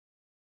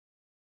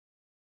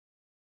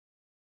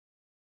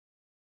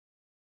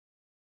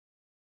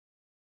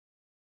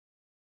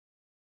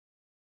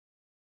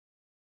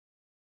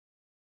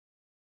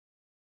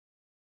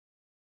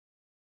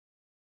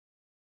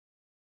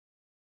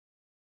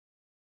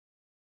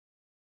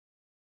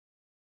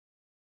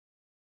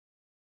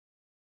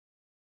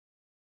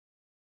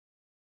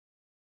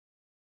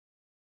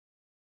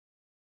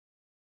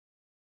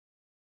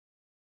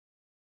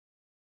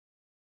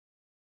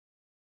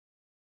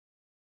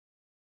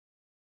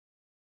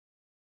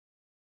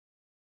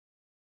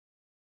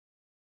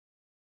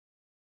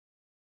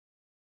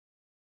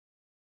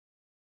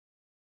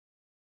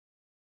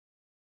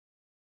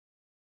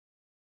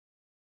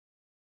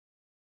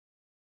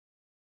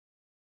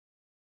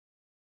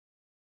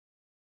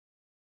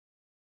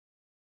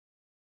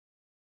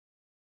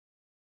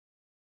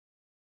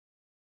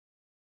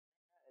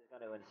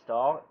going to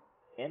install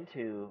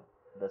into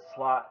the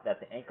slot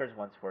that the anchors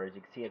once were. As you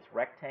can see, it's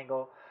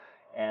rectangle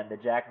and the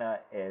jack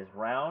nut is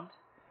round.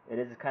 It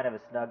is kind of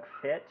a snug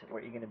fit.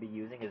 What you're going to be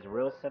using is a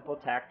real simple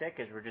tactic,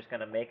 is we're just going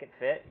to make it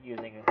fit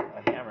using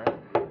a hammer.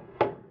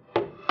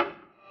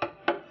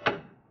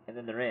 And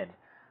then they're in.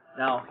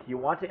 Now, you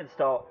want to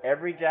install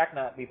every jack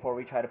nut before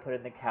we try to put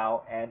in the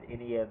cowl and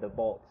any of the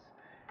bolts.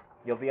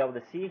 You'll be able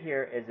to see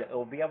here is that it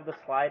will be able to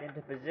slide into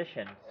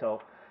position.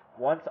 So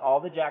once all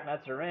the jack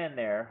nuts are in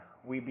there,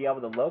 we'll be able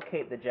to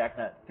locate the jack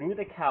nut through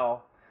the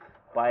cowl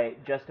by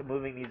just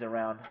moving these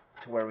around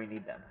to where we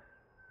need them.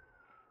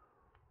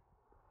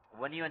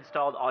 When you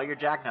installed all your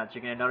jack nuts,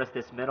 you're going to notice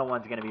this middle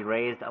one's going to be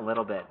raised a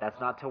little bit. That's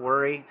not to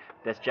worry.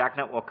 This jack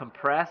nut will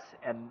compress,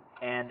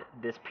 and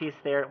this piece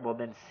there will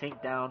then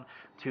sink down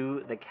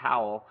to the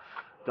cowl.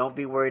 Don't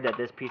be worried that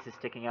this piece is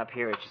sticking up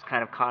here. It's just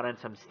kind of caught in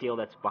some steel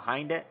that's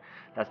behind it.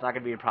 That's not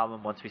going to be a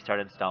problem once we start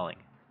installing.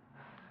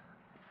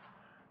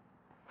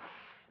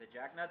 The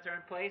jack nuts are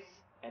in place,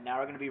 and now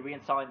we're going to be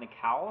reinstalling the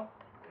cowl.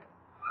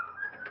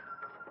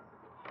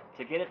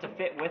 To get it to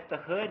fit with the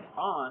hood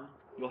on,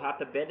 you'll have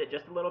to bend it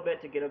just a little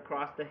bit to get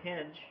across the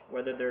hinge,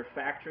 whether they're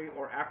factory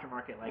or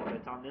aftermarket like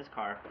it's on this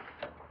car.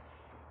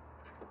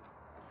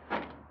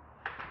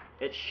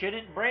 It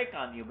shouldn't break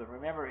on you, but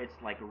remember, it's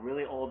like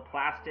really old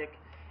plastic,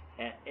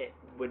 and it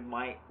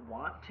might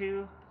want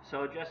to,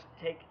 so just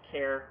take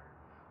care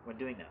when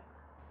doing that.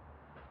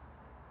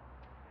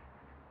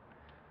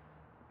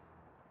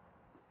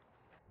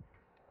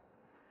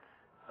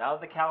 Now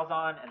that the cowl's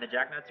on and the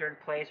jack nuts are in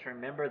place,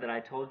 remember that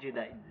I told you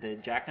that the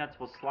jack nuts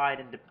will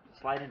slide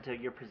into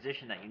your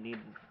position that you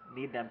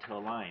need them to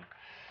align.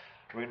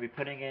 We're going to be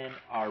putting in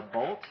our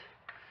bolt.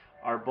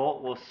 Our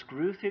bolt will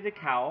screw through the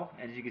cowl,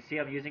 and as you can see,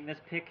 I'm using this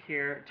pick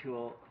here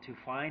to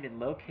find and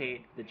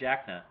locate the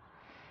jack nut.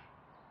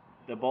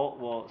 The bolt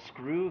will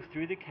screw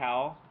through the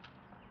cowl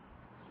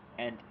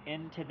and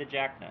into the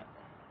jack nut.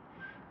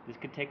 This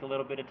could take a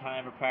little bit of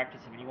time or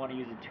practice. If you want to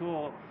use a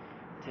tool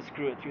to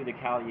screw it through the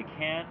cowl, you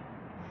can.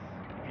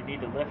 If you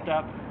need to lift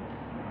up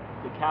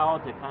the cowl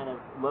to kind of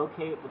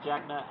locate the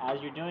jack nut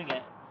as you're doing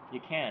it, you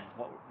can.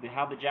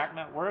 How the jack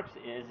nut works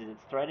is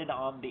it's threaded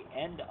on the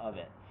end of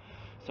it.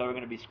 So we're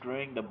going to be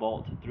screwing the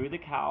bolt through the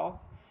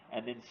cowl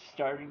and then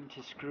starting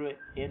to screw it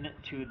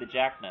into the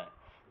jack nut.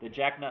 The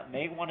jack nut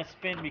may want to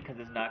spin because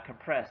it's not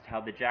compressed.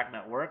 How the jack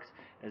nut works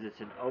is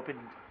it's an open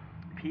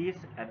piece,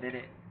 and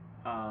then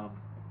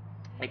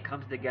it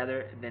comes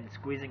together and then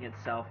squeezing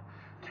itself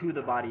to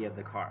the body of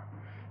the car.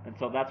 And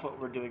so that's what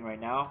we're doing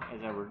right now,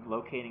 is that we're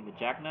locating the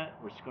jack nut,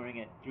 we're screwing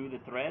it through the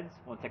threads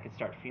once I can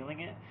start feeling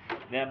it.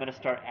 Then I'm going to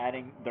start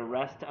adding the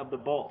rest of the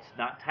bolts,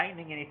 not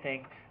tightening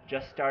anything,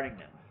 just starting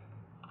them.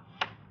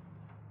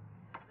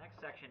 The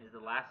next section is the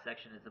last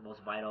section, is the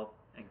most vital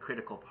and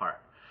critical part.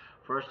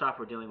 First off,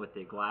 we're dealing with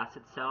the glass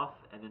itself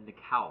and then the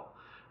cowl.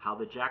 How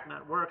the jack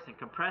nut works and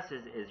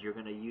compresses is you're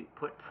going to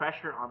put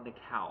pressure on the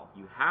cowl.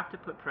 You have to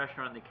put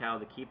pressure on the cowl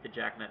to keep the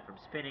jack nut from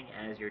spinning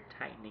as you're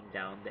tightening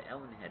down the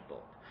Allen head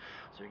bolt.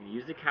 So you're going to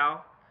use the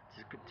cowl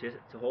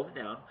to hold it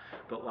down,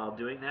 but while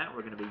doing that,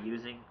 we're going to be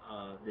using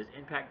this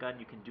impact gun.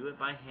 You can do it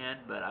by hand,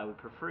 but I would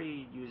prefer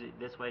you use it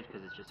this way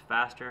because it's just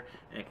faster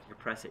and it can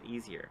compress it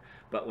easier.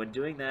 But when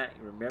doing that,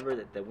 remember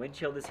that the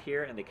windshield is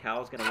here and the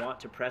cowl is going to want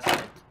to press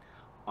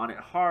on it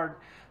hard,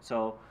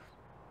 so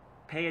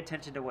pay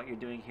attention to what you're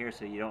doing here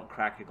so you don't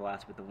crack your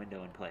glass with the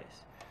window in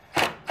place.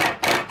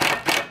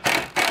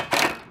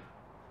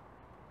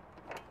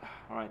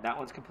 Alright, that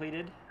one's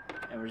completed,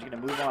 and we're just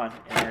going to move on.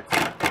 And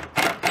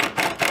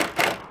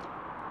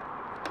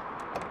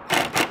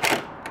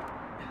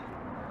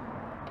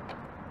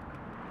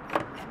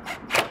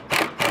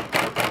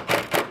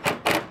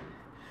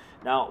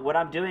now, what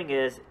I'm doing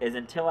is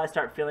until I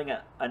start feeling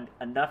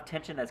enough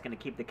tension that's going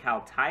to keep the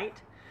cowl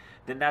tight,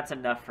 then that's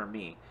enough for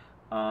me.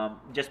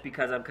 Just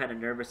because I'm kind of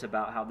nervous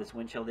about how this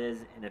windshield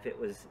is, and if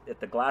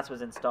the glass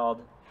was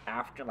installed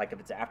after, like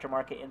if it's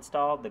aftermarket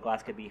installed, the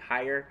glass could be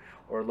higher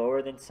or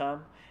lower than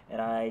some,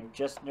 and I'm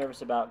just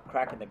nervous about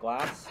cracking the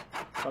glass.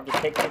 So I'm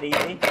just taking it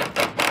easy.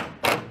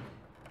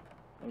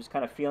 I'm just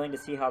kind of feeling to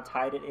see how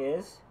tight it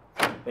is.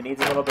 If it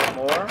needs a little bit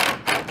more,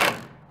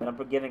 then I'm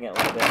giving it a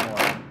little bit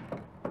more.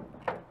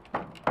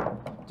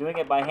 Doing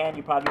it by hand,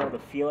 you probably be able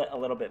to feel it a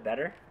little bit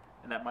better,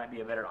 and that might be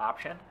a better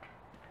option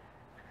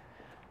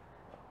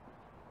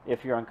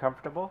if you're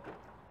uncomfortable.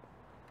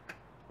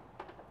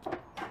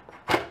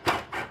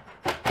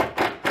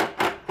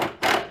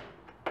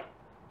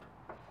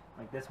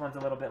 Like this one's a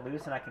little bit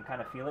loose and I can kind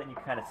of feel it and you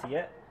can kind of see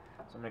it.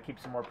 So I'm going to keep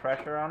some more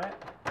pressure on it.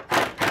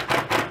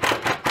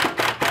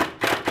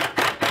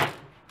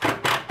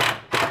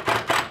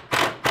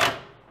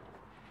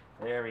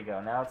 There we go.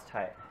 Now it's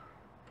tight.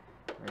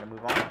 We're going to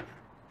move on.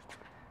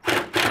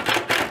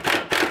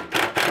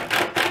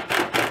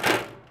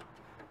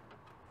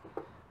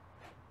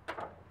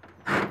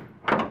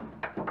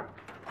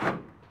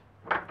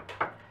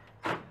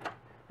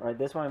 Alright,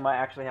 this one we might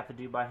actually have to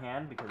do by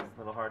hand because it's a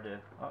little hard to...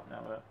 Oh,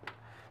 no,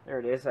 there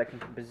it is. I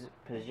can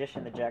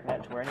position the jack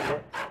nut to where I need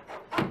it.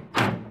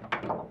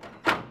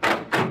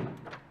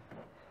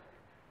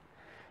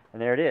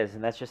 And there it is,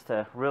 and that's just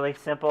a really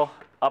simple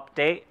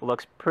update.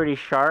 Looks pretty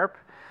sharp.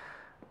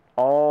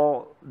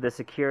 All the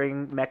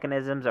securing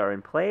mechanisms are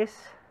in place,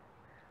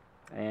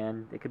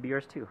 and it could be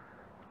yours too.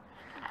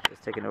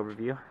 Let's take an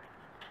overview of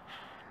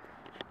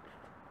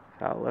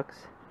how it looks.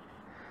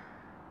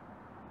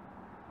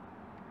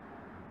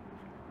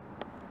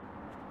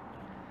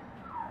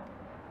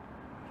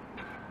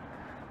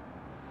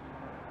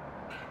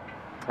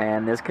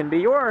 And this can be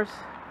yours.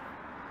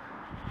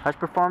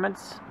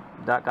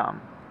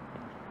 HushPerformance.com.